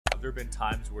Have there been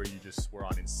times where you just were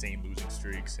on insane losing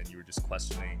streaks and you were just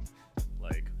questioning,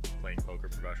 like, playing poker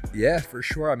professionally? Yeah, for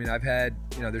sure. I mean, I've had,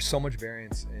 there's so much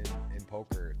variance in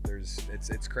poker.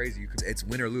 It's crazy. It's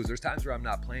win or lose. There's times where I'm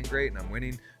not playing great and I'm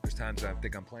winning. There's times I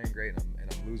think I'm playing great and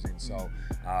I'm losing. So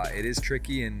it is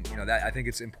tricky, and that I think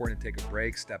it's important to take a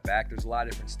break, step back. There's a lot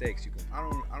of different stakes you can. I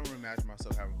don't imagine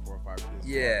myself having 4 or 5 kids.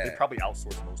 Yeah, They probably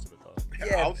outsource most of it though.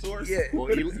 Yeah, outsource. Yeah. Well,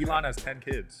 Elon has 10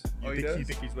 kids. You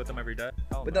think he's with them every day?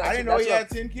 Hell But no. I didn't know he had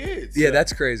 10 kids. Yeah,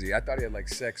 that's crazy. I thought he had like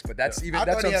 6, but that's I that's thought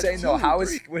he what I'm had saying though. 2, How is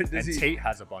 3. what does And he? Tate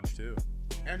has a bunch too.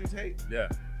 Andrew Tate. Yeah.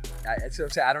 That's what I'm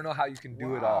saying. I don't know how you can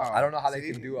do it all. I don't know how they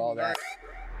See? can do all that.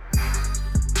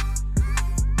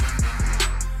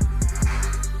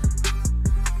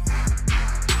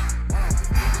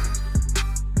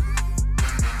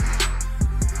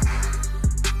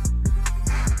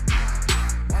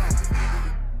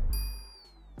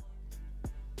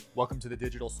 Welcome to the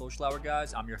Digital Social Hour,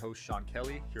 guys. I'm your host, Sean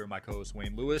Kelly. Here with my co-host,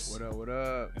 Wayne Lewis. What up? What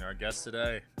up? And our guest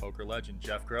today, poker legend,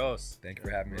 Jeff Gross. Thank you for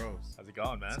having me. Gross. How's it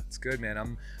going, man? It's good, man.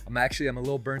 I'm a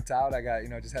little burnt out. I got,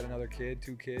 just had another kid,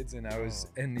 2 kids, and I was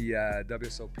in the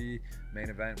WSOP main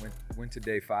event. Went to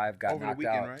day 5, got Over the knocked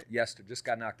weekend, out right? yesterday. Just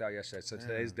got knocked out yesterday. So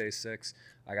today's day 6.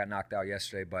 I got knocked out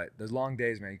yesterday, but there's long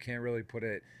days, man. You can't really put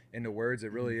it into words.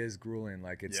 It really is grueling.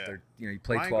 Like it's, you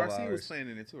play Ryan 12 Garcia hours. was playing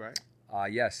in it too, right?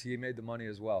 Yes, he made the money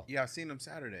as well. Yeah, I seen him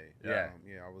Saturday. Yeah.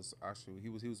 Yeah, I was actually he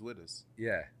was with us.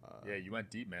 Yeah. Yeah, you went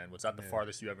deep, man. Was that the yeah.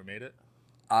 farthest you ever made it?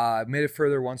 I made it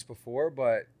further once before,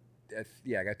 but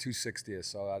I got 260th,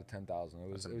 so out of 10,000.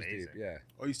 It was amazing. deep. Yeah.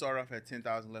 Oh, you started off at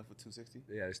 10,000 left with 260.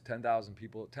 Yeah, there's 10,000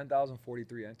 people,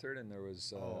 10,043 entered, and there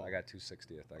was I got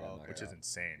 260th. I got knocked Which out. is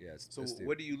insane. Yeah, So it's deep.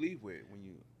 what do you leave with when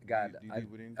you Got do you leave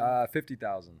with anything?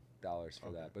 $50,000 for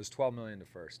Okay. that, but it's 12 million to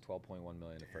first, 12.1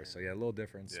 million to first. So yeah, a little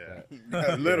difference. Yeah. But,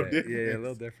 A little yeah, difference. Yeah, a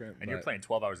little different. And you're but- playing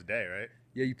 12 hours a day, right?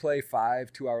 Yeah, you play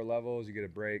 5 2-hour levels. You get a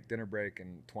break, dinner break,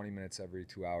 and 20 minutes every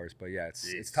 2 hours. But yeah, it's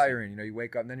Jeez. tiring. You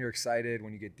wake up and then you're excited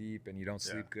when you get deep and you don't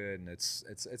sleep Yeah. good, and it's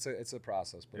a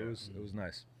process. But Yeah. it was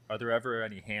nice. Are there ever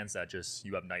any hands that just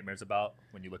you have nightmares about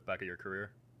when you look back at your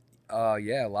career?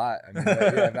 Yeah, a lot. I mean,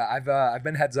 I've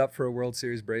been heads up for a World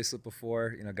Series bracelet before.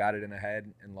 Got it in a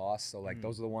head and lost. So like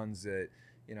those are the ones that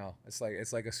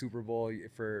it's like a Super Bowl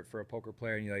for a poker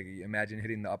player, and you imagine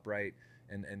hitting the upright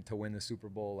and to win the Super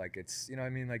Bowl. Like it's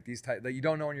like these type that you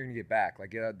don't know when you're gonna get back.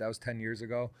 Like that was 10 years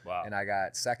ago. Wow. And I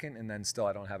got second, and then still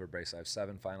I don't have a bracelet. I have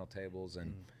 7 final tables,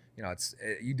 and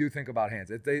you do think about hands.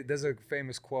 There's a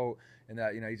famous quote in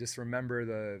that you just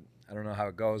remember I don't know how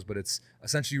it goes, but it's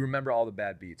essentially you remember all the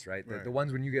bad beats, right? The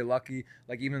ones when you get lucky,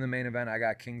 like even in the main event, I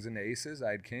got kings and aces.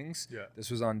 I had kings. Yeah. This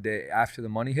was on day after the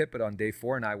money hit, but on day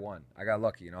 4, and I won. I got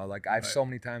lucky, Like I have so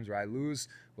many times where I lose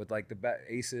with like the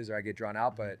aces or I get drawn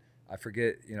out, but I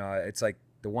forget. It's like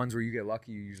the ones where you get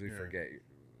lucky, you usually forget.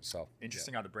 So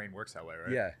Interesting how the brain works that way,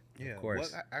 right? Yeah. Yeah. Of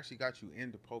course. What actually got you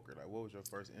into poker? Like, what was your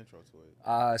first intro to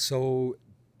it? So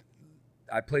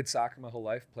I played soccer my whole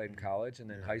life, played in college, and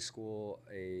then high school,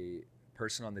 a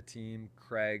person on the team,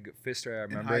 Craig Pfister, I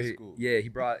remember. high school? He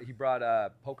brought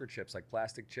poker chips, like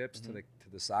plastic chips to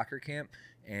the soccer camp,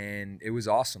 and it was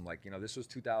awesome. Like, this was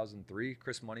 2003,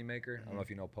 Chris Moneymaker. I don't know if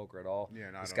you know poker at all.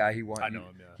 Yeah, no, this I guy, don't. he won. I know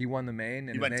him, yeah. He won the main,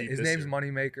 and went deep his this name's year.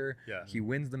 Moneymaker. Yeah. He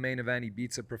wins the main event. He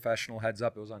beats a professional heads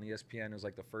up. It was on ESPN. It was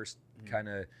like the first kind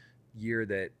of year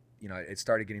that it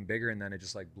started getting bigger, and then it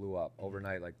just like blew up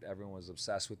overnight. Like everyone was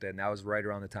obsessed with it, and that was right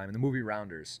around the time in the movie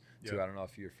Rounders too. Yeah. I don't know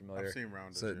if you're familiar. I've seen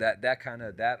Rounders. So yeah. that kind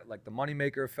of like the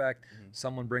moneymaker effect,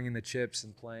 someone bringing the chips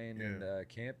and playing in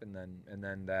camp, and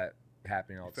then that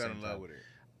happening all at the fell same in love time. with it.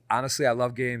 Honestly, I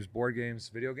love games, board games,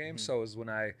 video games. So it was when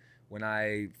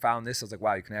I found this, I was like,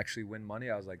 wow, you can actually win money.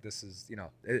 I was like, this is,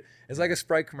 it's like a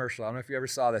Sprite commercial. I don't know if you ever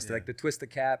saw this. Yeah. Like the twist the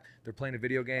cap, they're playing a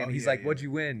video game. Oh, He's yeah, like, yeah. what'd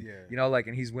you win? Yeah.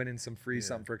 And he's winning some free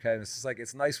something for Kevin. It's just like,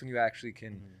 it's nice when you actually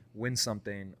can win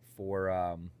something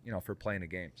for, for playing a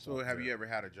game. So have you ever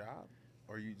had a job,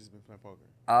 or you just been playing poker?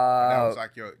 Uh,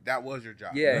 that was your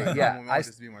job. yeah, Like, yeah. I want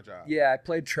this to be my job. Yeah, I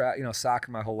played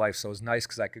soccer my whole life, so it was nice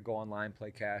because I could go online,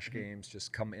 play cash games,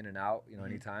 just come in and out,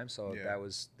 anytime. So Yeah. that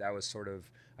was sort of,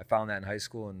 I found that in high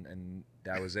school, and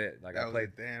that was it. Like I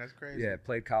played, Damn, that's crazy. yeah,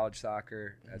 played college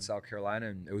soccer at South Carolina,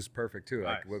 and it was perfect too.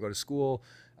 Like Nice. we'll go to school,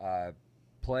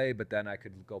 play, but then I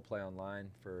could go play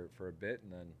online for a bit,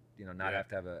 and then not have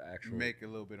to have an actual Make a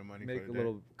little bit of money. make for a the day.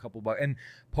 little couple bucks. And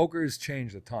poker's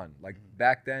changed a ton. Like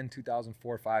back then,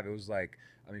 2004, 5, it was like,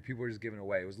 people were just giving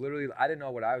away. It was literally, I didn't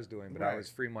know what I was doing, but I Right. was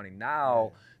free money.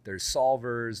 Now there's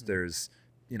solvers, there's,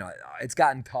 it's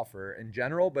gotten tougher in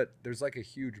general, but there's like a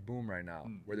huge boom right now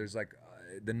where there's like,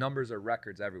 the numbers are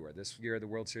records everywhere. This year, the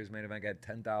World Series main event got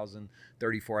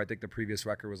 10,034. I think the previous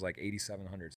record was like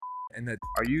 8,700. And the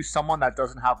Are you someone that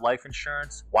doesn't have life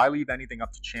insurance? Why leave anything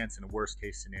up to chance in a worst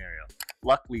case scenario?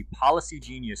 Luckily, Policy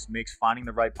Genius makes finding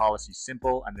the right policy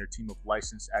simple, and their team of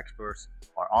licensed experts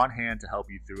are on hand to help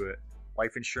you through it.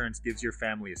 Life insurance gives your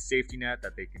family a safety net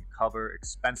that they can cover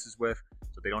expenses with,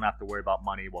 so they don't have to worry about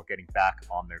money while getting back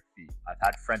on their feet. I've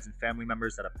had friends and family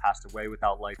members that have passed away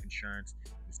without life insurance.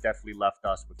 It's definitely left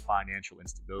us with financial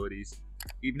instabilities.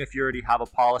 Even if you already have a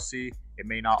policy, it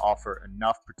may not offer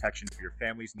enough protection for your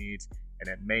family's needs, and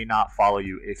it may not follow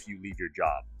you if you leave your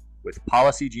job. With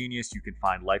Policy Genius, you can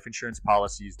find life insurance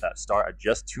policies that start at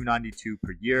just $292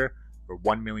 per year for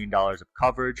 $1 million of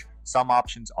coverage. Some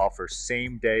options offer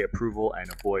same-day approval and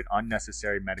avoid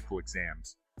unnecessary medical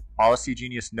exams. Policy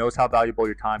Genius knows how valuable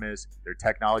your time is. Their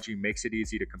technology makes it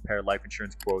easy to compare life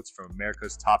insurance quotes from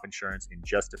America's top insurance in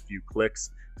just a few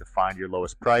clicks to find your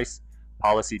lowest price.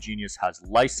 Policy Genius has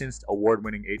licensed,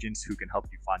 award-winning agents who can help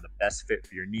you find the best fit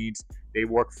for your needs. They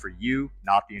work for you,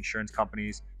 not the insurance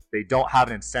companies. They don't have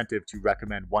an incentive to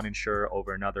recommend one insurer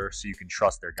over another, so you can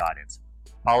trust their guidance.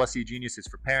 Policy Genius is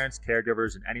for parents,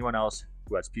 caregivers, and anyone else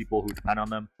who has people who depend on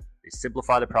them. They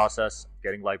simplify the process of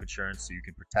getting life insurance so you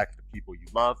can protect the people you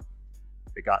love.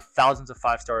 They got thousands of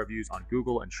 5-star reviews on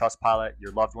Google and Trustpilot.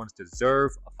 Your loved ones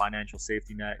deserve a financial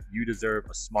safety net. You deserve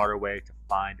a smarter way to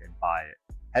find and buy it.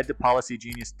 Head to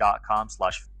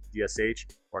policygenius.com/DSH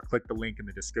or click the link in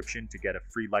the description to get a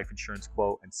free life insurance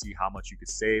quote and see how much you could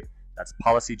save. That's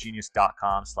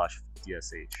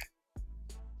policygenius.com/DSH.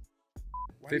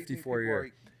 54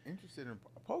 year. Interested in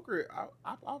poker?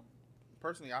 I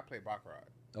personally, I play baccarat.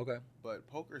 Okay. But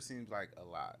poker seems like a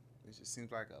lot. It just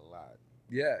seems like a lot.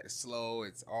 Yeah. It's slow.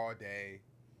 It's all day.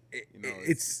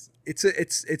 It's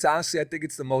honestly, I think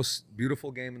it's the most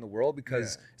beautiful game in the world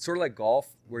because it's sort of like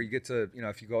golf, where you get to,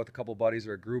 if you go with a couple buddies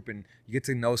or a group and you get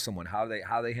to know someone, how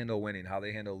they handle winning, how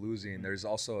they handle losing. Mm-hmm. There's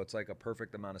also, it's like a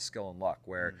perfect amount of skill and luck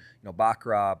where,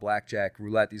 baccarat, blackjack,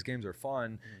 roulette, these games are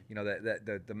fun.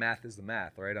 Mm-hmm. The math is the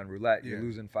math, right? On roulette, you're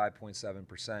losing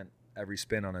 5.7% every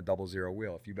spin on a 0-0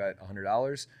 wheel. If you bet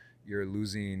 $100, you're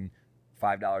losing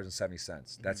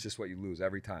 $5.70. That's just what you lose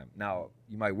every time. Now,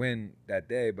 you might win that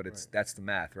day, but that's the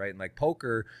math, right? And like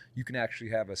poker, you can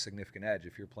actually have a significant edge.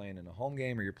 If you're playing in a home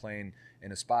game or you're playing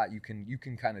in a spot, you can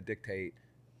kind of dictate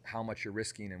how much you're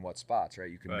risking in what spots, right?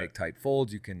 You can make tight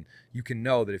folds. You can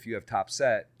know that if you have top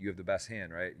set, you have the best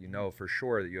hand, right? You know for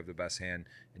sure that you have the best hand,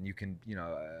 and you can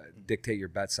dictate your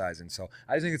bet size. And so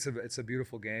I think it's a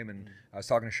beautiful game. And I was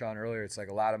talking to Sean earlier. It's like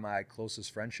a lot of my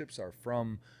closest friendships are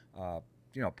from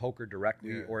poker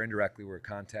directly or indirectly were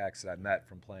contacts that I met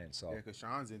from playing. So because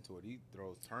Sean's into it, he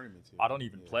throws tournaments here. I don't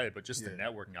even play, but just the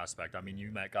networking aspect. I mean,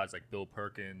 you met guys like Bill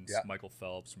Perkins, Michael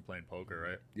Phelps from playing poker,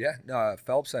 right? Yeah, no,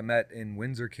 Phelps I met in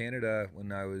Windsor, Canada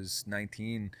when I was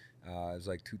 19. It was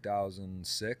like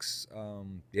 2006.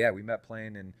 We met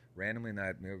playing and randomly, and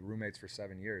we were roommates for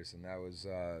 7 years, and that was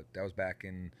back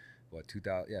in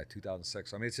 2006.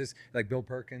 So, I mean, it's just like Bill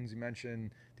Perkins. You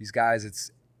mentioned these guys.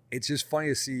 It's just funny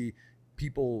to see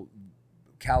people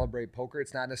calibrate poker.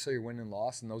 It's not necessarily win and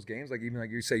loss in those games. Like even like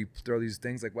you say, you throw these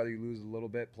things like whether you lose a little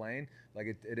bit playing. Like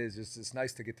it is just, it's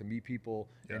nice to get to meet people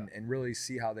and really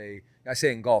see how they. I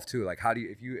say in golf too. Like how do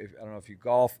you if I don't know if you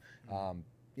golf.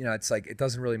 It's like it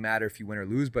doesn't really matter if you win or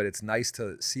lose, but it's nice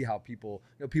to see how people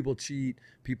people cheat,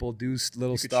 people do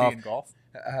little stuff. Cheat in golf.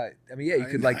 I mean, you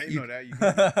could you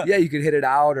could hit it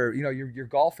out, or you're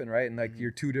golfing, right? And like you're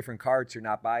two different carts, you're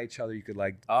not by each other. You could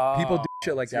people do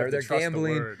shit like that, or they're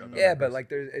gambling. But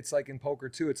like it's like in poker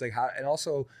too. It's like how, and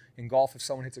also in golf, if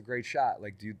someone hits a great shot,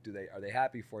 like are they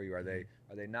happy for you? Are they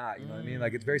not? You know what I mean?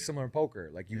 Like it's very similar in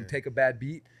poker. Like you take a bad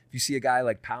beat, if you see a guy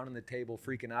like pounding the table,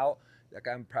 freaking out. That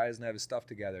guy probably doesn't have his stuff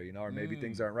together, or maybe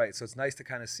things aren't right. So it's nice to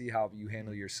kind of see how you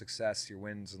handle your success, your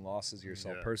wins and losses,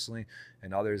 yourself personally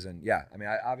and others. And I mean,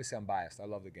 obviously I'm biased. I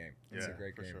love the game. It's a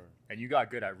great game. Sure. And you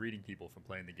got good at reading people from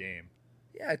playing the game.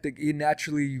 Yeah, I think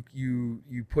naturally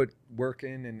you put work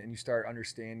in and you start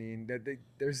understanding that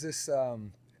there's this.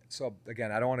 So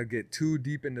again, I don't want to get too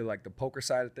deep into like the poker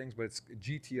side of things, but it's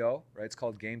GTO, right? It's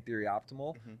called Game Theory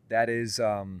Optimal. Mm-hmm. That is.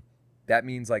 That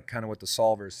means like kind of what the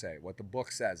solvers say, what the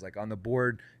book says. Like on the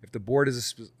board, if the board is a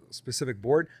specific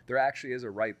board, there actually is a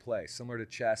right play. Similar to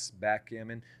chess,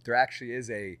 backgammon, there actually is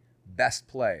a best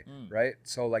play, right?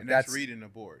 So like that's reading the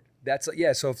board. That's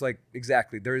So if like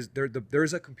exactly,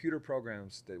 there's a computer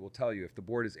programs that will tell you if the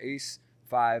board is ace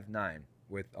 5-9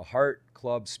 with a heart,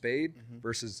 club, spade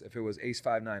versus if it was ace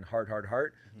 5-9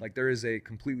 heart. Like there is a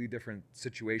completely different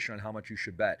situation on how much you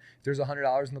should bet. If there's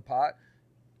 $100 in the pot,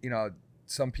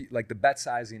 some people like the bet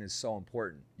sizing is so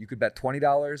important. You could bet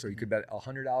 $20 or you could bet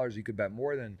 $100. You could bet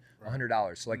more than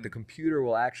 $100. So like the computer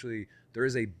will actually, there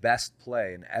is a best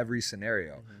play in every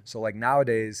scenario. So like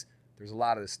nowadays, there's a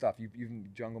lot of this stuff.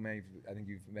 You've Jungle Man, I think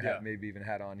you've maybe even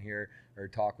had on here or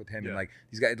talk with him. And like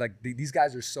these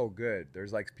guys are so good.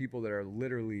 There's like people that are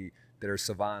literally that are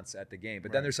savants at the game.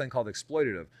 But then there's something called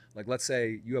exploitative. Like let's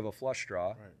say you have a flush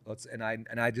draw. And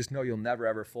I just know you'll never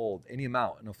ever fold any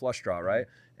amount in a flush draw, right?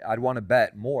 I'd want to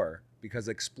bet more because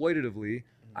exploitatively,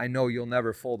 I know you'll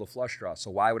never fold a flush draw.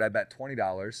 So why would I bet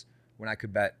 $20 when I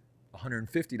could bet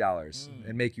 $150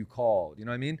 and make you call? You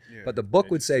know what I mean? Yeah. But the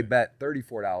book would say bet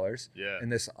 $34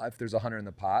 and this if there's 100 in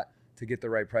the pot to get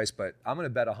the right price. But I'm going to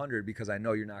bet 100 because I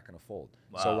know you're not going to fold.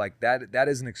 Wow. So like that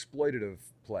is an exploitative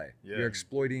play. Yeah. You're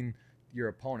exploiting your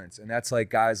opponents, and that's like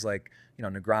guys like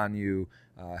Negreanu,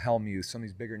 Hellmuth, some of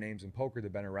these bigger names in poker that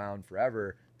have been around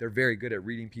forever. They're very good at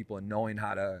reading people and knowing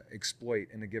how to exploit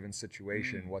in a given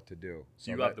situation what to do.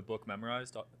 So you have the book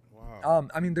memorized? Wow.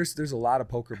 I mean, there's a lot of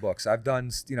poker books. I've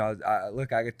done,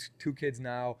 look, I got 2 kids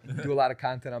now, do a lot of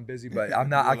content. I'm busy, but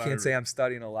I can't say I'm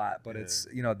studying a lot. But it's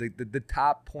the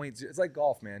top points. It's like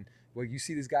golf, man. Well, you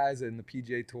see these guys in the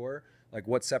PGA Tour. Like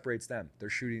what separates them? They're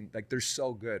shooting, like they're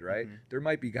so good, right? There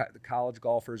might be college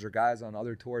golfers or guys on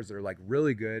other tours that are like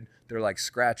really good. They're like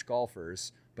scratch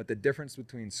golfers. But the difference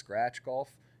between scratch golf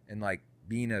and like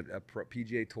being a pro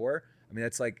PGA Tour, I mean,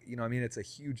 that's like, it's a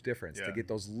huge difference to get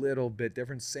those little bit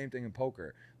different. Same thing in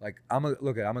poker. Like I'm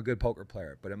a good poker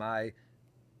player, but am I,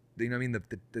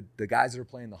 the guys that are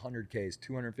playing the 100Ks,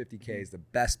 250Ks, the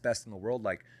best in the world,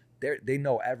 like they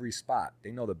know every spot.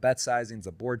 They know the bet sizings,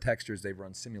 the board textures. They've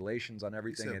run simulations on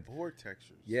everything. You said board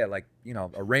textures. Yeah, like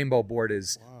a rainbow board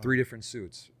is 3 different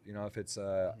suits. If it's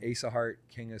ace of heart,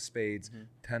 king of spades,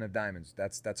 10 of diamonds,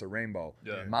 that's a rainbow.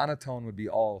 Yeah. Monotone would be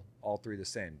all 3 the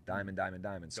same. Diamond, diamond,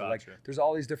 diamond. So like there's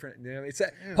all these different. It's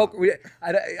poker.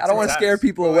 I don't want to scare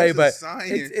people away, but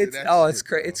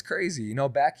it's crazy.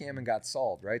 Backgammon got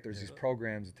solved, right? There's these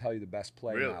programs that tell you the best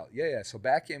play now. Yeah. So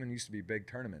backgammon used to be big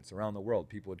tournaments around the world.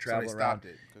 People would travel around.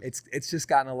 It's just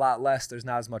gotten a lot less. There's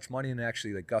not as much money, and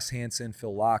actually, like Gus Hansen,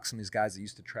 Phil Locke, some of these guys that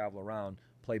used to travel around,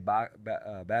 play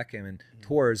backgammon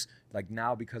tours, like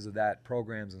now because of that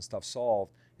programs and stuff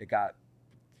solved, it got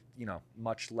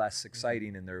much less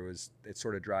exciting, and it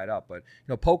sort of dried up. But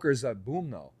poker is a boom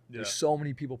though. There's so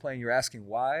many people playing. You're asking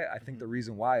why? I think the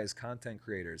reason why is content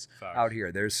creators out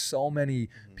here. There's so many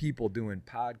people doing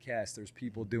podcasts. There's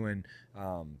people doing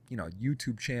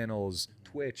YouTube channels,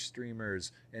 Twitch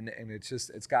streamers, and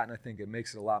it's gotten, I think it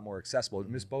makes it a lot more accessible.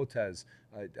 Miss Botez,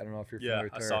 I don't know if you're familiar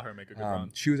with her. I saw her make a good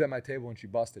run. She was at my table when she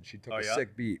busted. She took a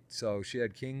sick beat. So she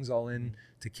had kings all in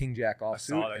to king jack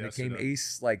offsuit, and it came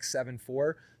ace like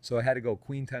 7-4. So it had to go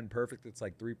queen 10 perfect. It's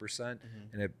like 3%,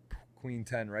 and it queen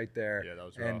 10 right there. Yeah, that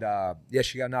was rough. And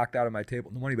she got knocked out of my table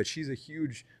in the money, but she's a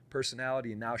huge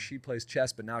personality, and now she plays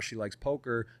chess, but now she likes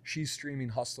poker. She's streaming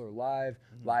Hustler live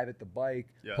at the bike,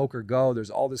 Poker Go. There's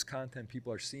all this content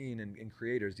people are seeing, and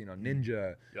creators,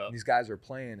 Ninja, and these guys are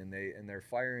playing, and they're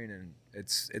firing, and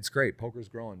it's great. Poker's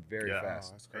growing very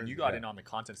fast. And you got in on the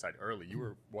content side early. You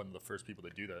were one of the first people to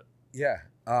do that. Yeah.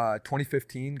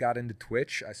 2015 got into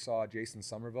Twitch. I saw Jason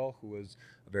Somerville, who was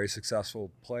a very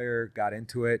successful player, got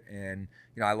into it, and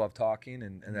I love talking,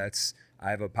 and I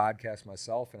have a podcast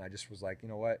myself, and I just was like, you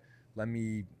know what, let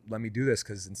me do this,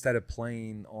 because instead of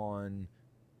playing on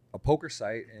a poker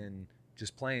site and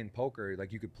just playing poker,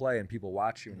 like you could play and people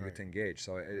watch you and you get to engage.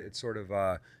 So it sort of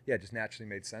just naturally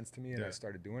made sense to me, and I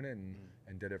started doing it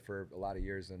and did it for a lot of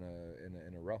years in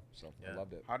a row. So I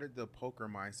loved it. How did the poker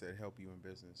mindset help you in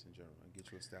business in general and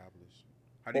get you established?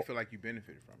 How do you feel like you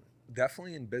benefited from it?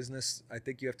 Definitely in business, I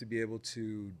think you have to be able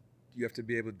to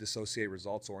dissociate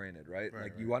results oriented, right?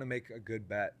 You want to make a good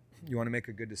bet, you want to make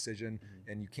a good decision,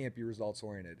 and you can't be results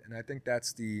oriented. And I think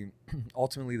that's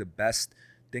ultimately the best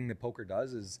thing that poker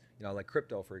does is, like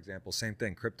crypto, for example, same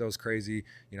thing. Crypto's crazy,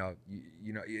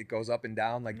 it goes up and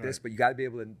down like this, but you got to be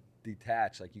able to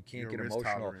detach. Like you can't get emotional.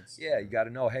 Tolerance. Yeah, you got to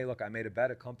know, hey, look, I made a bet,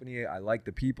 a company, I like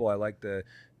the people, I like the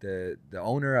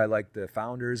owner, I like the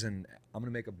founders, and I'm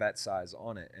gonna make a bet size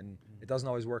on it. And it doesn't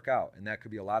always work out, and that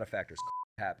could be a lot of factors.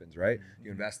 Happens, right?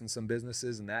 You invest in some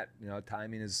businesses, and that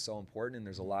timing is so important, and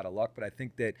there's a lot of luck. But I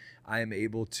think that I am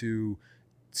able to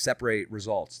separate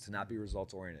results, to not be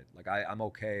results oriented. Like I'm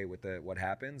okay with what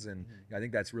happens, and I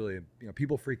think that's really,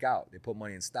 people freak out. They put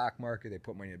money in stock market, they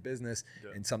put money in business,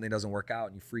 and something doesn't work out,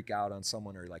 and you freak out on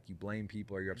someone, or like you blame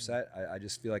people, or you're upset. I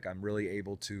just feel like I'm really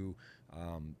able to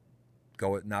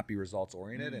not be results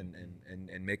oriented,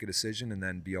 and make a decision, and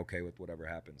then be okay with whatever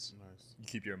happens. Nice. You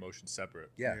keep your emotions separate.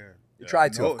 Yeah. Yeah. Try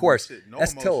to, of course. No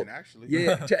That's emotion, tilt. actually.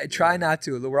 Yeah, try not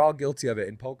to. We're all guilty of it.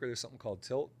 In poker, there's something called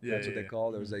tilt. Yeah, That's what they call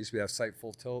it. There Mm-hmm. used to be that sight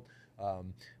full tilt.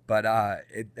 But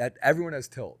everyone has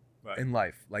tilt in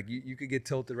life. Like you could get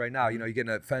tilted right now. You know, you get in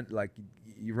a like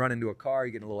you run into a car,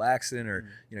 you get in a little accident, or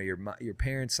you know your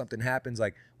parents, something happens.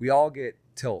 Like we all get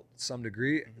tilt to some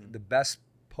degree. The best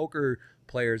poker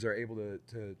players are able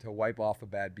to wipe off a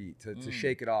bad beat, to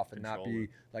shake it off and not be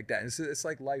like that. And it's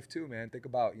like life too, man. Think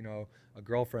about, you know, a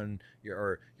girlfriend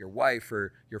or your wife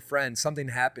or your friend, something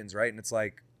happens, right? And it's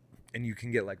like, and you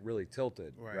can get like really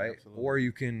tilted, right? Absolutely. Or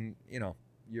you can, you know,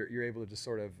 you're able to just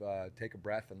sort of take a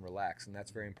breath and relax. And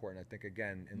that's very important, I think,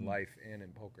 again, in life and in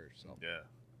poker. So Yeah.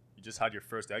 You just had your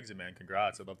first exit, man.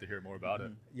 Congrats. I'd love to hear more about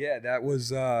it. yeah, that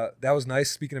was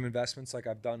nice. Speaking of investments, like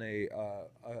I've done a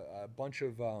bunch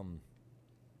of,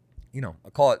 you know, I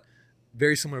call it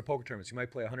very similar to poker tournaments. You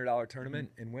might play a $100 tournament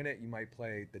and win it. You might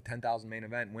play the 10,000 main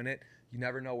event and win it. You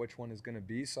never know which one is going to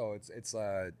be. So it's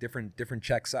different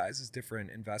check sizes,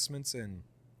 different investments, and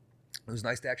it was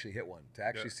nice to actually hit one, to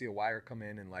actually see a wire come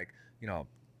in and, like, you know,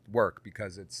 work,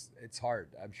 because it's hard.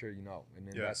 I'm sure you know. In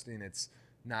investing, it's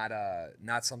not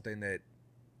something that,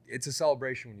 it's a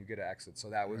celebration when you get an exit. So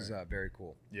that was very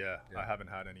cool. Yeah, I haven't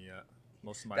had any yet.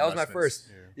 Most of my That was my investments-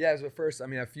 first. Yeah, it was my first. I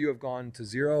mean, a few have gone to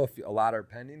zero. A lot are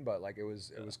pending, but like it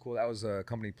was cool. That was a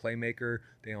company, Playmaker.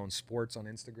 They own sports on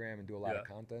Instagram and do a lot of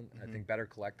content. I think Better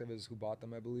Collective is who bought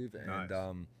them, I believe. And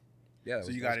Nice. yeah.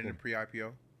 So you got it in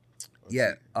pre-IPO?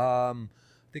 Yeah. I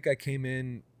think I came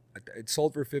in. It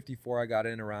sold for 54. I got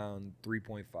in around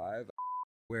 3.5.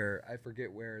 Where I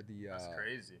forget where the. That's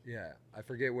crazy. Yeah, I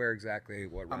forget where exactly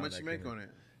what. How round much I you came make in. on it?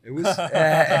 It was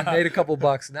it made a couple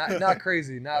bucks, not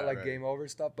crazy, not like Right. game over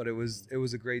stuff, but it was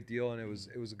a great deal, and it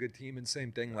was a good team, and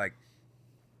same thing, like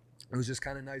it was just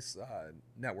kind of nice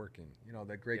networking, you know,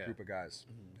 that great group of guys.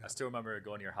 I still remember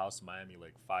going to your house in Miami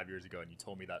like 5 years ago, and you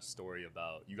told me that story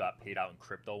about you got paid out in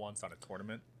crypto once on a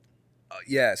tournament.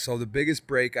 Yeah, so the biggest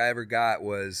break I ever got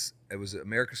was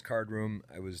America's Card Room.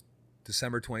 It was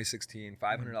December 2016,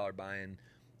 $500 buy-in.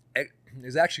 It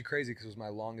was actually crazy because it was my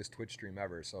longest Twitch stream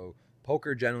ever. So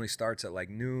poker generally starts at like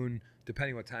noon,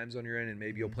 depending what time zone you're in, and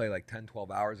maybe you'll play like 10,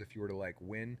 12 hours if you were to like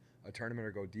win a tournament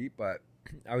or go deep. But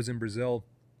I was in Brazil.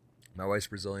 My wife's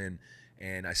Brazilian,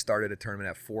 and I started a tournament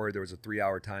at 4. There was a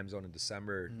 3-hour time zone in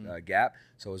December gap.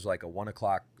 So it was like a 1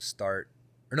 o'clock start.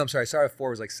 Or no, I'm sorry, I started at 4.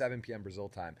 It was like 7 p.m. Brazil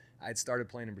time. I had started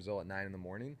playing in Brazil at 9 in the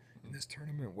morning, and this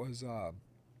tournament was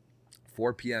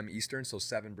 4 p.m. Eastern, so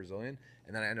 7 Brazilian.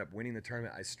 And then I ended up winning the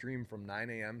tournament. I streamed from 9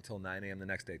 a.m. till 9 a.m. the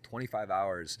next day. 25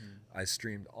 hours I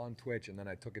streamed on Twitch, and then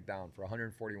I took it down for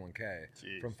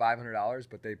 $141K from $500,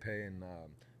 but they pay in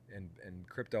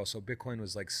crypto. So Bitcoin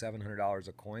was like $700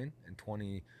 a coin in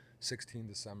 2016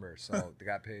 December. So they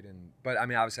got paid in, but I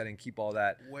mean, obviously I didn't keep all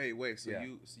that. Wait. So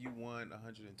you won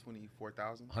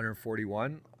 124,000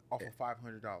 141 off of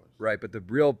 $500. Right, but the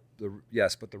real come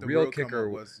kicker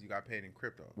up was you got paid in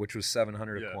crypto, which was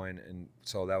 700 a coin, and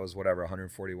so that was whatever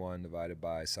 141 divided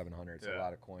by 700. It's a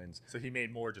lot of coins. So he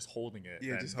made more just holding it.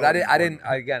 Yeah, than- just But I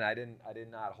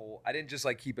did not hold. I didn't just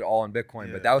like keep it all in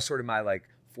Bitcoin, but that was sort of my like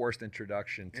forced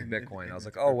introduction to Bitcoin. I was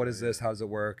like, oh, what is this? How does it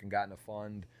work? And got in a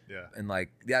fund. Yeah. And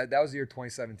like, yeah, that was the year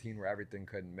 2017 where everything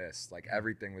couldn't miss. Like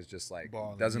everything was just like,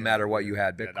 Balling, doesn't matter what you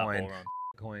had, Yeah, that Bitcoin, bull run.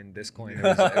 coin, this coin, it would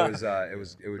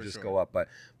For just sure. go up. But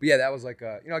yeah, that was like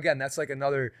again, that's like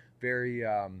another very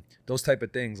those type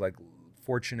of things, like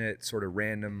fortunate sort of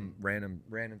random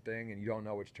thing, and you don't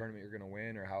know which tournament you're gonna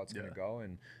win or how it's gonna go.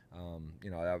 And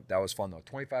that was fun though.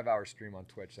 25-hour stream on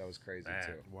Twitch, that was crazy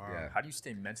too. Wow. Yeah. How do you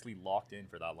stay mentally locked in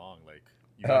for that long? Like,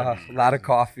 you A gotta be- lot of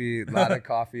coffee.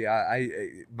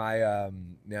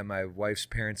 My wife's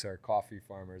parents are coffee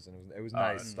farmers, and it was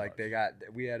nice. Like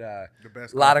we had a The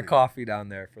best lot of coffee down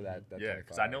there for that. Yeah, 25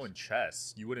 because I know hours. in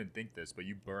chess, you wouldn't think this, but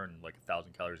you burn like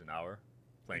 1,000 calories an hour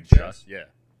playing In chess. Yeah.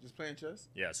 Just playing chess.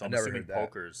 Yeah, so I I'm never assuming heard that.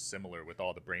 poker is similar with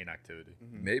all the brain activity.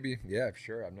 Maybe, yeah,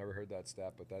 sure. I've never heard that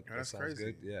stat, but that That's sounds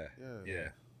crazy. good. Yeah. Yeah.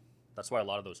 That's why a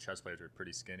lot of those chess players are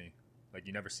pretty skinny. Like,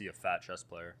 you never see a fat chess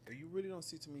player. But you really don't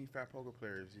see too many fat poker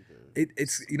players either.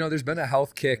 It's there's been a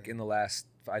health kick in the last,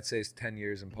 I'd say it's 10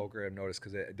 years in poker. I've noticed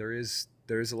because there is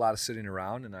a lot of sitting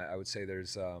around, and I would say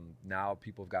there's now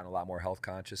people have gotten a lot more health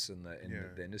conscious in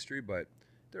the industry, but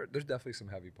there's definitely some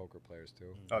heavy poker players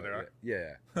too. Oh, there are?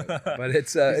 Yeah, but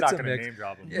it's He's it's not a gonna mix. name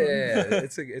drop them. Yeah,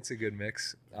 it's a good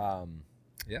mix. And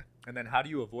then how do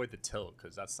you avoid the tilt?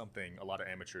 Because that's something a lot of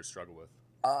amateurs struggle with.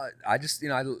 I just,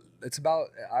 it's about,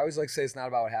 I always like to say it's not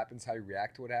about what happens, how you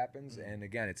react to what happens. Mm-hmm. And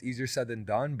again, it's easier said than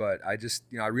done, but I just,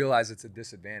 I realize it's a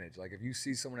disadvantage. Like if you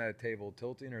see someone at a table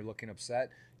tilting or looking upset,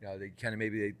 they kind of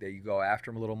maybe you go after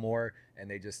them a little more, and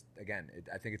they just, again,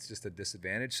 I think it's just a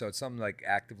disadvantage. So it's something like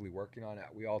actively working on it.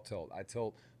 We all tilt. I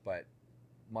tilt, but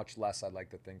much less I'd like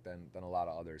to think than a lot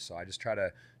of others. So I just try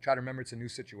to remember it's a new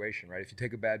situation, right? If you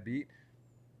take a bad beat,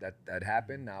 that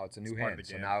happened. Now it's a new hand.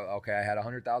 So now, okay, I had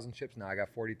 100,000 chips. Now I got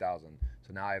 40,000.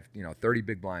 So now I have 30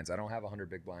 big blinds. I don't have 100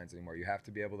 big blinds anymore. You have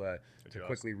to be able to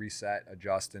quickly reset,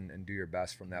 adjust, and do your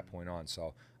best from that point on.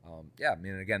 So yeah, I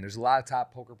mean, again, there's a lot of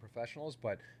top poker professionals,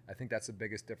 but I think that's the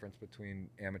biggest difference between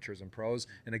amateurs and pros.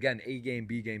 And again, A game,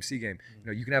 B game, C game.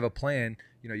 You can have a plan.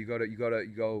 You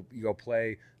go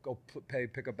play,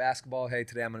 pick up basketball. Hey,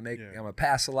 today I'm gonna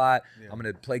pass a lot. I'm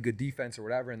gonna play good defense or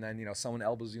whatever. And then someone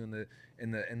elbows you in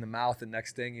the mouth, and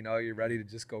next thing you're ready to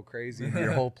just go crazy, and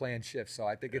your whole plan shifts. So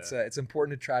I think it's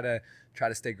important to try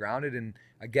to stay grounded. And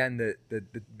again,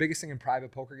 the biggest thing in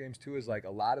private poker games too is like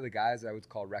a lot of the guys that I would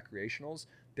call recreationals,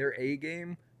 their A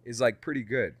game is like pretty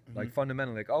good, like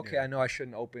fundamentally. Like okay, I know I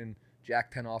shouldn't open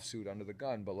Jack 10 offsuit under the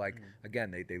gun, but like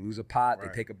again, they lose a pot, they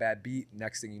take a bad beat.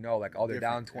 Next thing you know, like they're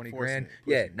down 20 grand.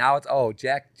 Now it's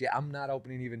Jack. I'm not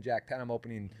opening even Jack 10. I'm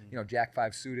opening Jack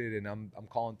 5 suited, and I'm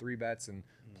calling 3 bets and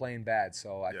playing bad.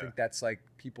 So I think that's like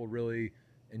people really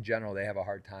in general, they have a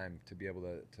hard time to be able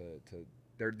to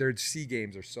their C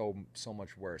games are so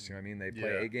much worse. You know what I mean? They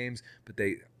play A games, but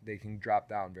they can drop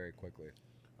down very quickly.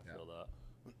 I feel that.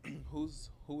 Who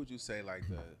would you say like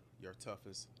your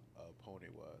toughest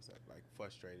opponent was that like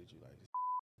frustrated you like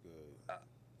good?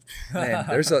 Man,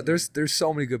 there's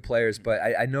so many good players, but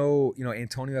I know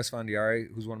Antonio Esfandiari,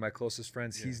 who's one of my closest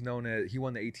friends. He's known he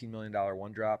won the $18 million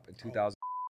one drop in 2000.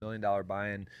 $1 million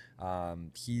buy-in.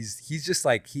 He's just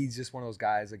one of those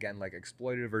guys, again, like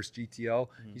exploitative versus GTO.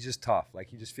 He's just tough.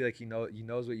 Like you just feel like he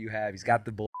knows what you have. He's got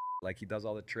the bull. Like he does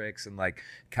all the tricks and like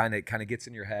kind of gets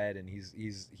in your head, and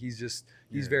he's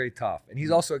very tough. And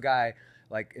he's also a guy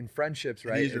like in friendships,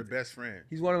 right? He's your best friend.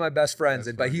 He's one of my best friends,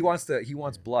 but he wants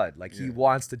blood. Like he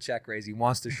wants to check raise. He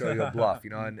wants to show you a bluff,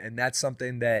 and that's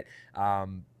something that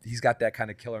he's got that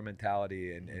kind of killer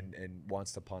mentality and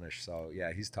wants to punish. So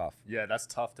yeah, he's tough. Yeah, that's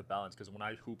tough to balance because when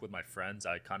I hoop with my friends,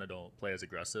 I kind of don't play as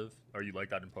aggressive. Are you like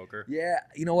that in poker? Yeah,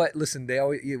 you know what? Listen,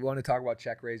 you want to talk about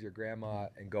check raise your grandma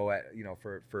and go at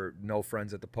for no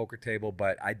friends at the poker table,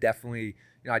 but I definitely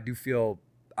I do feel.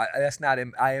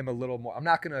 I am a little more. I'm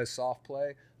not gonna soft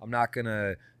play. I'm not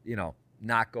gonna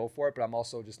not go for it, but I'm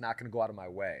also just not gonna go out of my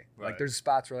way. Right. Like there's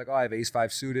spots where like I have ace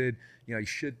 5 suited. You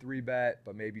should 3-bet,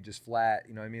 but maybe just flat.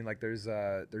 You know what I mean? Like there's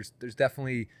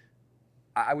definitely.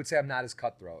 I would say I'm not as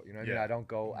cutthroat. You know what I mean? I don't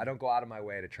go out of my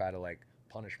way to try to like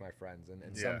punish my friends,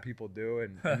 and some people do.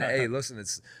 And hey, listen,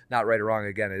 it's not right or wrong.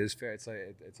 Again, it is fair. It's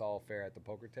like it's all fair at the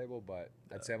poker table, but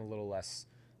I'd say I'm a little less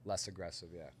aggressive.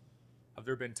 Yeah. Have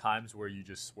there been times where you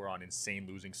just were on insane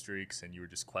losing streaks and you were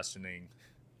just questioning,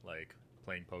 like,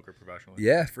 playing poker professionally?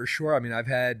 Yeah, for sure. I mean, I've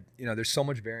had there's so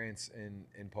much variance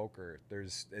in poker.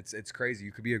 It's crazy.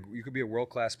 You could be a world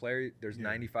class player. There's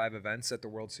 95 events at the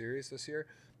World Series this year.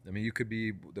 I mean, you could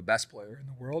be the best player in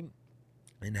the world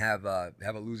and have a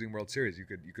losing World Series. You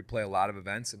could play a lot of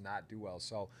events and not do well.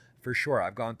 So for sure,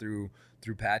 I've gone through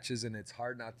patches, and it's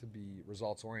hard not to be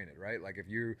results oriented, right? Like if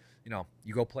you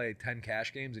go play 10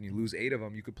 cash games and you lose 8 of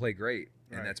them, you could play great,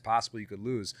 and that's possible you could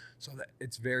lose. So that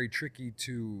it's very tricky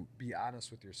to be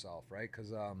honest with yourself, right?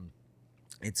 Because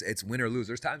it's win or lose.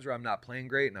 There's times where I'm not playing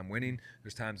great and I'm winning.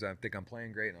 There's times I think I'm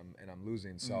playing great and I'm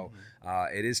losing. So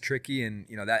it is tricky, and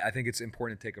that I think it's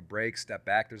important to take a break, step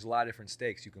back. There's a lot of different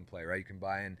stakes you can play, right? You can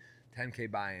buy in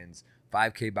 10K buy-ins,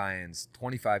 5K buy-ins,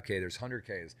 25K. There's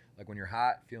 100Ks. Like when you're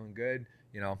hot, feeling good,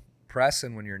 press,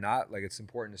 and when you're not, like it's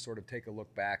important to sort of take a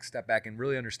look back, step back, and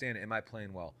really understand, am I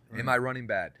playing well? Right. Am I running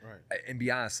bad? Right. And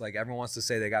be honest, like everyone wants to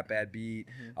say they got bad beat.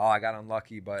 Oh, I got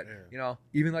unlucky, but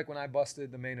even like when I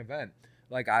busted the main event,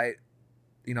 like I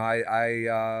think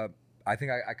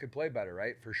I could play better,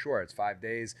 right? For sure. It's 5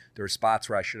 days. There were spots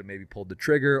where I should have maybe pulled the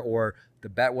trigger, or the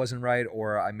bet wasn't right,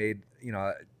 or I made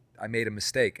a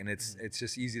mistake, and it's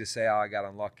just easy to say, oh, I got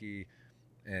unlucky.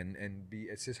 And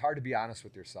it's just hard to be honest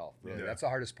with yourself, really. That's the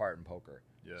hardest part in poker.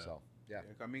 So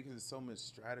I mean, because there's so much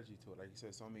strategy to it, like you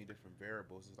said, so many different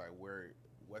variables. It's like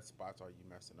what spots are you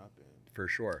messing up in? For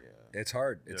sure. It's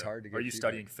hard. It's hard to get. Are you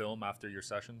studying film after your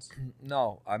sessions?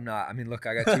 No, I'm not. I mean, look,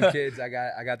 I got 2 kids. I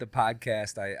got the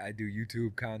podcast. I do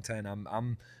YouTube content.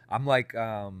 I'm like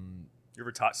You're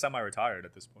semi-retired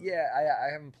at this point. Yeah,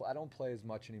 I haven't. I don't play as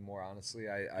much anymore, honestly.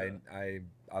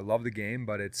 I love the game,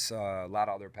 but it's a lot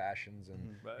of other passions,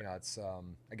 and Right. you know, it's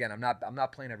again, I'm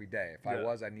not playing every day. If I Yeah.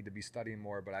 was, I need to be studying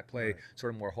more. But I play Right.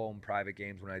 sort of more home private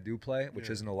games when I do play, which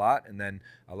Yeah. isn't a lot. And then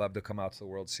I love to come out to the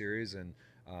World Series, and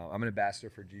I'm an ambassador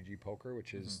for GG Poker,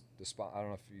 which is the spot. I don't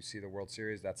know if you see the World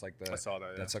Series. That's like I saw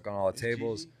that. Yeah. that's like on all the Is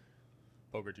tables. GG?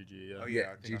 Poker GG. Yeah. Oh, Yeah,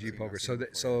 I think I've GG seen- Poker. I've So seen it that,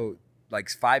 before, so like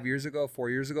 4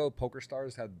 years ago, Poker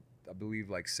Stars had, I believe,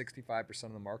 like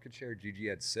 65% of the market share. GG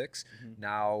had 6. Mhm.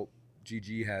 Now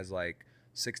GG has like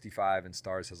 65 and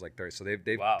Stars has like 30. So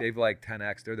they've Wow. like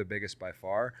 10x. They're the biggest by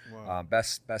far. Wow.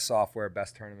 Best software,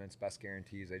 best tournaments, best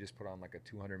guarantees. They just put on like a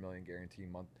 200 million guarantee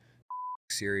month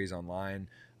series online.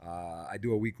 I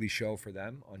do a weekly show for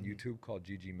them on YouTube called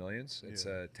GG Millions. It's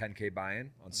Yeah. a 10K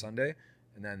buy-in on Sunday,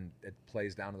 and then it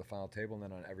plays down to the final table. And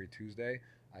then on every Tuesday,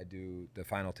 I do the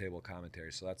final table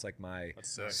commentary. So that's like my That's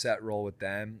sick. set role with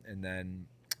them. And then,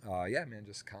 yeah, man,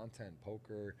 just content,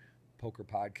 poker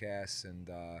podcasts, and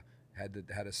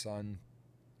had a son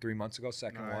 3 months ago,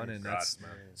 second one, and Congrats, that's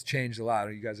man. it's changed a lot.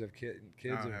 You guys have kids? I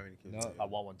don't have any kids No. yet. I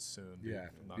want one soon. Dude. Yeah.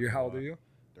 I'm not You're gonna how old lie. are you?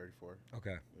 34.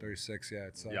 Okay, 36. Yeah,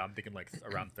 it's Yeah, I'm thinking like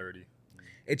around 30.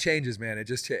 it changes, man.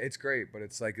 It's great, but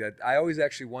it's like that. I always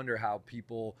actually wonder how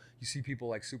you see people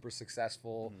like super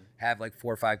successful, have like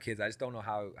 4 or 5 kids. I just don't know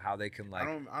how they can like.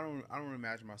 I don't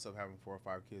imagine myself having 4 or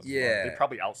 5 kids. Yeah. They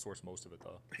probably outsource most of it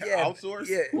though. Yeah, Outsource?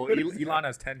 Yeah, Well, Elon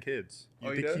has 10 kids. You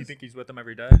Oh, he think does? you think he's with them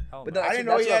every day? Hell But no. no, I didn't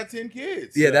know he that's had 10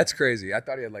 kids. yeah, that's crazy. I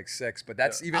thought he had like 6, but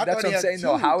that's Yeah. even I that's thought what he I'm had saying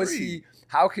though. 2, How is 3. he?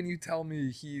 How can you tell me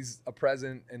he's a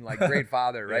present and like great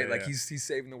father, right? Yeah, like yeah. he's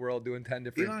saving the world, doing 10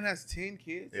 different. Elon has 10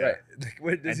 kids. Yeah. Right. Like,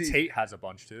 what does And he? Tate has a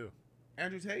bunch too.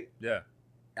 Andrew Tate. Yeah.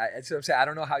 That's what I'm saying. I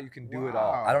don't know how you can do it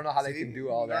all. I don't know how they See, can do you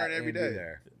all that learn every and day. be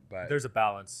there. But There's a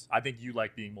balance. I think you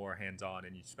like being more hands-on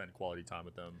and you spend quality time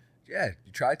with them. yeah,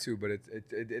 you try to, but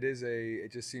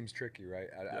it just seems tricky, right?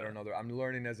 I don't know. I'm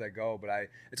learning as I go, but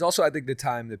it's also, I think,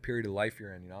 the period of life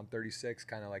you're in. You know, I'm 36,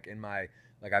 kind of like in my,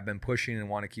 like I've been pushing and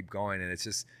want to keep going, and it's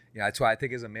just, you know, that's why I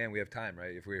think as a man we have time,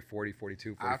 right? If we're 40,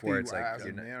 42, 44, it's like, as a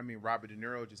you're not- man, I mean, Robert De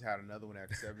Niro just had another one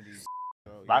at 70.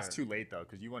 So, That's yeah. too late though,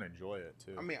 because you want to enjoy it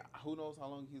too. I mean, who knows how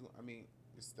long he's? I mean,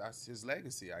 that's his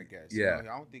legacy, I guess. Yeah. You know,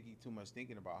 I don't think he's too much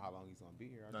thinking about how long he's gonna be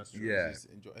here. I That's just true. think Yeah. he's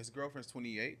just enjoy. His girlfriend's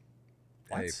 28.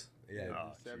 What? Hey, yeah.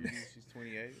 Oh, He's 70. She's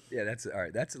 28. Yeah, that's all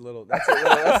right. That's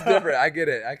that's different. I get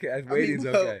it. Waiting's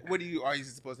well, okay. What are you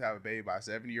supposed to have a baby by a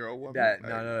 70-year-old woman? That, Like,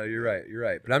 no, you're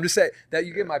right. But I'm just saying that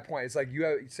you get my point. It's like you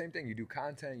have same thing. You do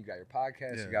content. You got your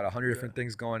podcast. Yeah. You got 100 different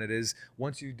things going. It is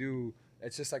once you do,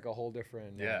 it's just like a whole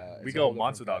different. Yeah. it's We a go whole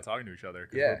months different without talking to each other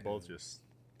because Yeah. we're both just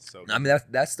so I mean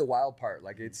that's the wild part.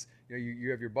 Like it's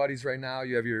you have your buddies right now.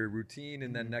 You have your routine,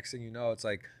 and then next thing you know, it's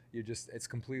like it's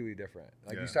completely different.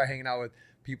 Like Yeah. you start hanging out with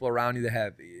people around you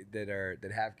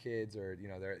that have kids, or you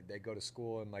know they go to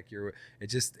school, and like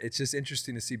it's just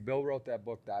interesting to see. Bill wrote that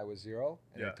book Die With Zero,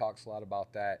 and Yeah. it talks a lot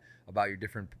about that, about your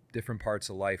different parts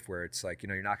of life where it's like, you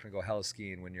know, you're not going to go hella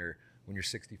skiing when you're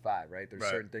 65, right? There's Right.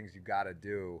 certain things you got to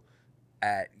do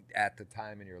at the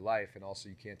time in your life, and also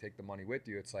you can't take the money with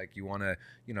you. It's like you want to,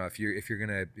 you know, if you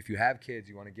have kids,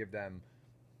 you want to give them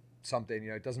something. You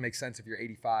know, it doesn't make sense if you're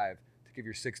 85 to give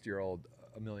your 60-year-old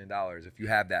 $1 million if you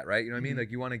have that, right? You know what I mean?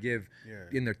 Like you want to give Yeah.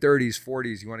 in their 30s,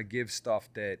 40s, you want to give stuff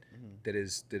that Mhm. that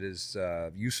is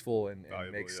useful and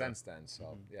Valuable, makes yeah. sense then. So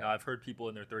Mhm. yeah. Now, I've heard people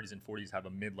in their 30s and 40s have a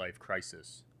midlife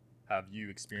crisis. Have you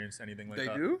experienced anything like They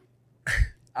that? do?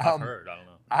 I've heard. I don't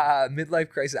know. Midlife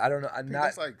crisis. I don't know. I I'm think not.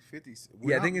 that's like 50.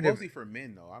 Yeah, I think it- mostly for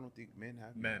men though. I don't think men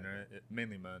have Men, that. right?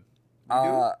 Mainly men.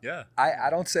 Yeah. Yeah.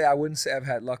 I wouldn't say I've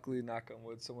had, luckily, knock on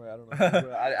wood somewhere. I don't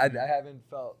know. I haven't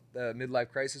felt the midlife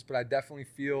crisis, but I definitely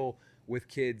feel with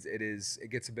kids, it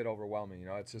gets a bit overwhelming. You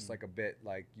know, it's just like a bit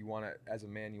like you want to, as a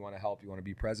man, you want to help, you want to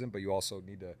be present, but you also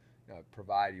need to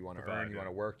provide. You want to Provide, earn, you yeah. want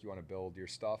to work, you want to build your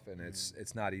stuff, and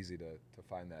it's not easy to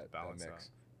find that Balance mix.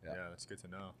 that. Yeah. Yeah, that's good to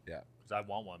know. Yeah. Because I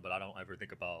want one, but I don't ever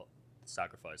think about the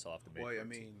sacrifice I'll have to make. Well, for I it.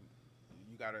 mean,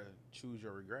 you gotta choose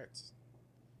your regrets.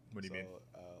 What do you mean?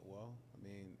 Well, I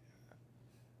mean,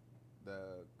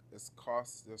 there's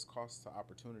cost to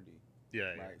opportunity,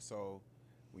 Yeah, yeah. right? So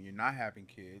when you're not having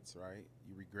kids, right,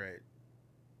 you regret.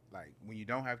 Like when you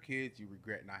don't have kids, you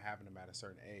regret not having them at a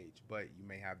certain age, but you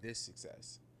may have this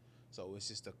success. So it's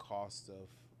just the cost of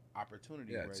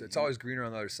opportunity. Yeah, where it's always greener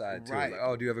on the other side too. Right. Like,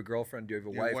 oh, do you have a girlfriend? Do you have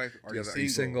a Your wife? wife, Do you are have, you are you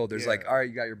single? There's like, Yeah. all right,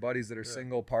 you got your buddies that are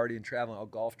single, partying, traveling, a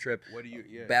golf trip, What do you?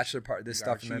 Yeah. bachelor party, this You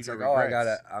gotta stuff, and then it's choose like, your oh, I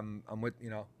regrets. gotta, I'm with,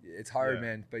 it's hard, Yeah.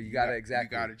 man, but you gotta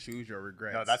exactly. You gotta choose your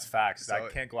regrets. No, that's facts. So I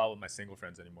can't go out with my single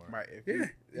friends anymore. right. If Yeah, you,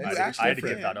 that's- you I actually had to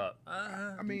give can. that up.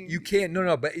 I mean, You can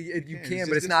but you can. can, It's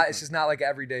but just it's not. It's discipline. just not like an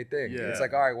everyday thing. Yeah. It's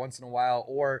like, all right, once in a while,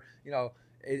 or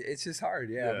it's just hard.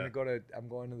 Yeah, Yeah. I'm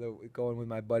going with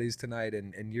my buddies tonight,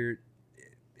 and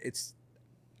it's.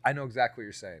 I know exactly what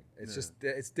you're saying. It's just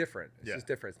it's different. It's just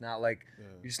different. It's not like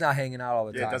you're just not hanging out all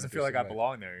the time. Yeah, it doesn't with feel like I somebody.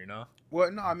 belong there, you know?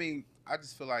 Well, no, I mean, I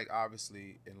just feel like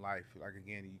obviously in life, like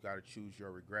again, you got to choose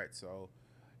your regrets. So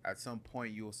at some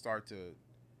point, you'll start to,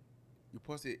 you're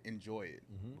supposed to enjoy it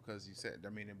because you said, I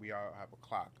mean, we all have a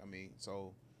clock. I mean,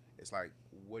 so it's like,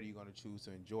 what are you going to choose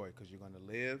to enjoy? Because you're going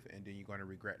to live and then you're going to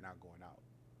regret not going out.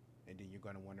 And then you're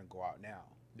going to want to go out now.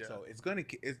 Yeah. So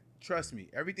trust me,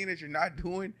 everything that you're not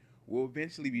doing will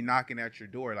eventually be knocking at your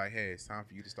door like, hey, it's time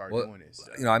for you to start doing this.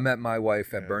 I met my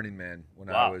wife at Yeah. Burning Man when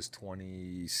I Wow. was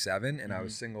 27, and I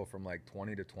was single from like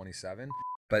 20 to 27.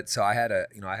 But so I had a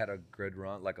good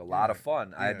run, like a lot of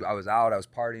fun. Yeah. I was out, I was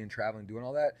partying, traveling, doing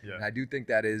all that. Yeah. And I do think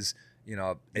that is,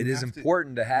 it is have to-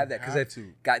 important to have that because have I've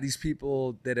to. got these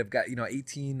people that have got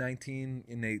 18, 19,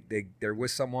 and they're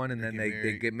with someone, and then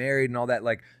they get married and all that.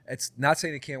 Like, it's not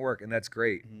saying it can't work, and that's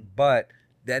great, but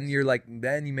then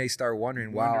then you may start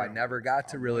wondering, wow, I never got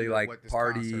to really wonder like what this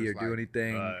party concert or is do like.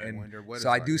 anything. Right. And Wonder what so it's I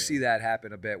like, do yeah. see that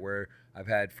happen a bit where I've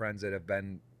had friends that have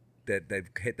been that they've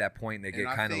hit that point and they And get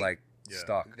I kind of think- like Yeah.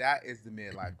 stuck. That is the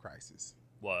midlife crisis,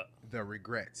 What? the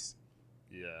regrets.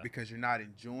 Yeah. Because you're not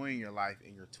enjoying your life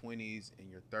in your 20s and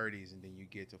your 30s, and then you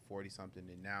get to 40 something,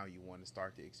 and now you want to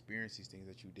start to experience these things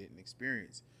that you didn't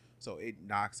experience. So it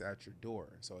knocks at your door.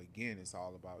 So again, it's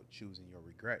all about choosing your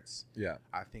regrets. Yeah.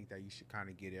 I think that you should kind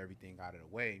of get everything out of the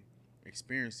way,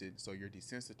 experience it, so you're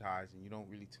desensitized and you don't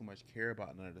really too much care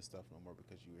about none of the stuff no more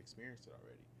because you experienced it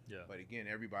already. Yeah. But again,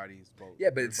 everybody's both. Yeah,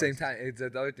 but at the same time, it's the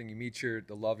other thing. You meet the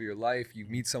love of your life. You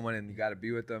meet someone and you got to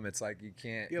be with them. It's like you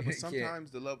can't. Yeah, you but can't-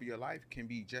 sometimes the love of your life can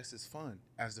be just as fun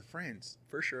as the friends.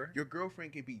 for sure. Your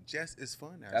girlfriend can be just as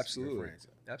fun as Absolutely. your friends.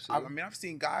 Absolutely. I mean, I've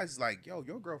seen guys like, yo,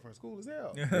 your girlfriend's cool as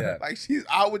hell. Yeah. Like, she's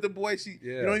out with the boy. You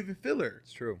Yeah. don't even feel her.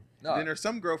 It's true. No. Then there's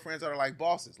some girlfriends that are like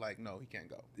bosses. Like, no, he can't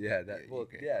go. Yeah, that. Yeah, Well,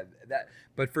 you can. yeah, that.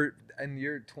 But and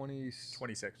you're 20.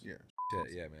 26. Yeah.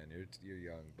 Shit, yeah, man, you're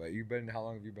young. But how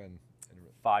long have you been?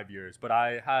 5 years. But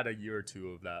I had a year or two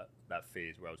of that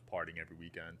phase where I was partying every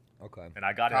weekend. Okay. And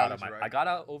I got out of College, my right? I got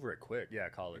out over it quick. Yeah,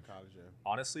 college. College, yeah.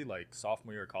 Honestly, like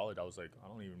sophomore year of college, I was like, I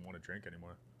don't even want to drink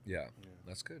anymore. Yeah,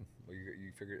 that's good. Well,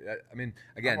 you figure that. I mean,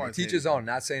 again, always teach hated his own.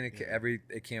 that. Not saying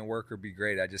it can't work or be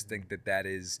great. I just think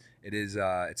it's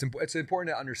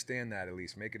important to understand that, at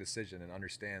least make a decision and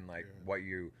understand like what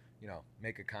you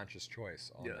make a conscious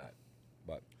choice on that.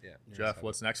 But yeah, Jeff,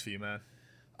 what's next for you, man?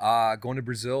 going to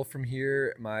Brazil from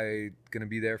here. Gonna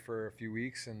be there for a few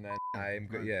weeks, and then I'm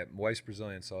nice. my wife's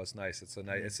Brazilian, so it's nice. It's a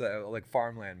nice, it's like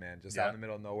farmland, man, just out in the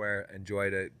middle of nowhere. Enjoy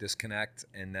to disconnect,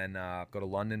 and then go to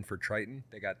London for Triton.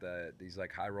 They got these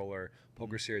like high roller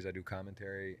poker series. I do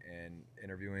commentary and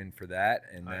interviewing for that,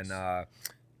 and Nice. then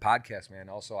podcast, man.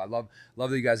 Also, I love that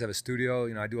you guys have a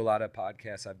studio. I do a lot of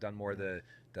podcasts. I've done more of the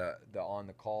on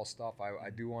the call stuff. I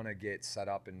do want to get set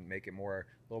up and make it a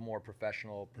little more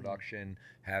professional production,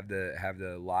 have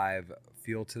the live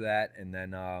feel to that, and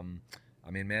then I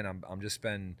mean, man, I'm just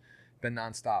been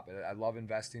nonstop. I love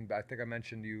investing, but I think I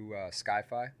mentioned you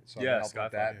Skyfi. So I've been helping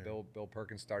with that. Yeah. Bill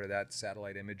Perkins started that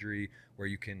satellite imagery where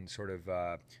you can sort of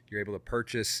you're able to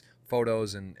purchase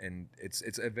photos and it's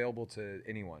available to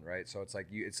anyone, right? So it's like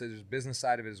there's a business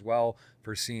side of it as well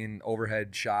for seeing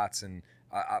overhead shots, and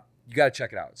you got to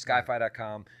check it out.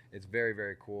 Skyfi.com. It's very,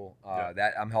 very cool.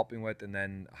 That I'm helping with, and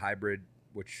then Hybrid,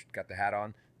 which got the hat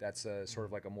on. That's sort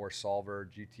of like a more solver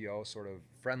GTO sort of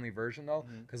friendly version though,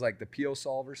 because like the PO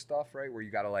solver stuff, right, where you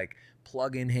got to like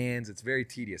plug in hands, it's very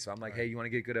tedious. So I'm like, hey, you want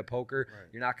to get good at poker? Right.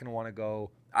 You're not going to want to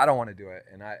go. I don't want to do it,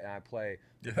 and I play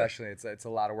professionally. It's a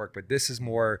lot of work, but this is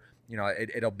more.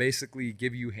 It'll basically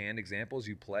give you hand examples.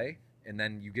 You play, and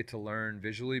then you get to learn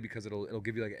visually because it'll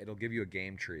give you a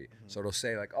game tree. So it'll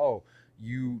say like, oh,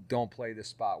 you don't play this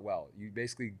spot well. You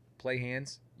basically play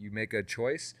hands. You make a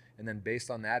choice. And then based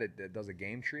on that, it does a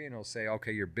game tree, and it'll say,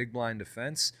 okay, your big blind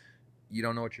defense, you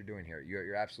don't know what you're doing here.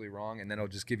 You're absolutely wrong. And then it'll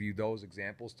just give you those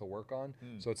examples to work on.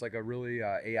 So it's like a really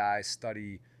AI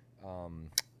study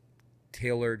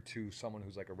tailored to someone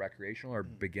who's like a recreational or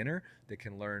beginner that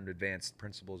can learn advanced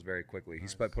principles very quickly.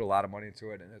 He's put a lot of money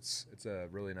into it, and it's a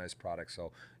really nice product.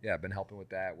 So yeah, I've been helping with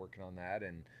that, working on that,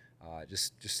 and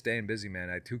just staying busy, man.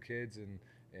 I had 2 kids, and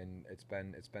and it's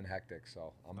been hectic.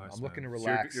 So I'm Nice, looking to man. So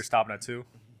relax. you're stopping at 2?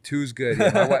 2's good.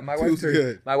 Yeah,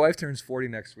 Good. my wife turns 40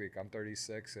 next week. I'm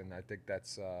 36, and I think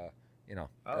that's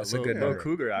that's a good little number.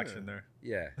 cougar action there.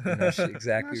 Yeah,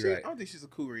 exactly Nah, right. I don't think she's a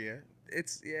cougar yet.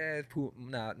 It's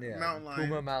Mountain lion.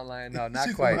 Puma, mountain lion. No, not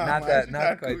She's a quite, mountain not lion. that, She's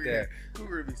not a quite cougar there. yet.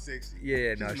 Cougar would be 60.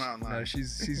 Yeah, She's a mountain no, lion.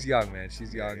 she's young, man.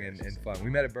 She's young Yeah, and she's fun. We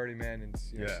met at Burning Man, and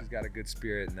Yeah. she's got a good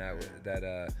spirit, and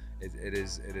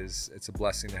it's a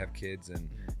blessing to have kids, and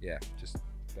yeah, just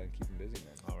been keeping busy,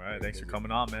 man. All right. Very Thanks for busy.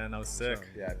 coming on, man. That was sick.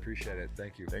 Yeah, I appreciate it.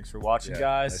 Thank you. Thanks for watching, Yeah,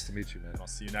 guys. Nice to meet you, man. And I'll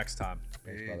see you next time.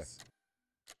 Thanks, brother. Peace.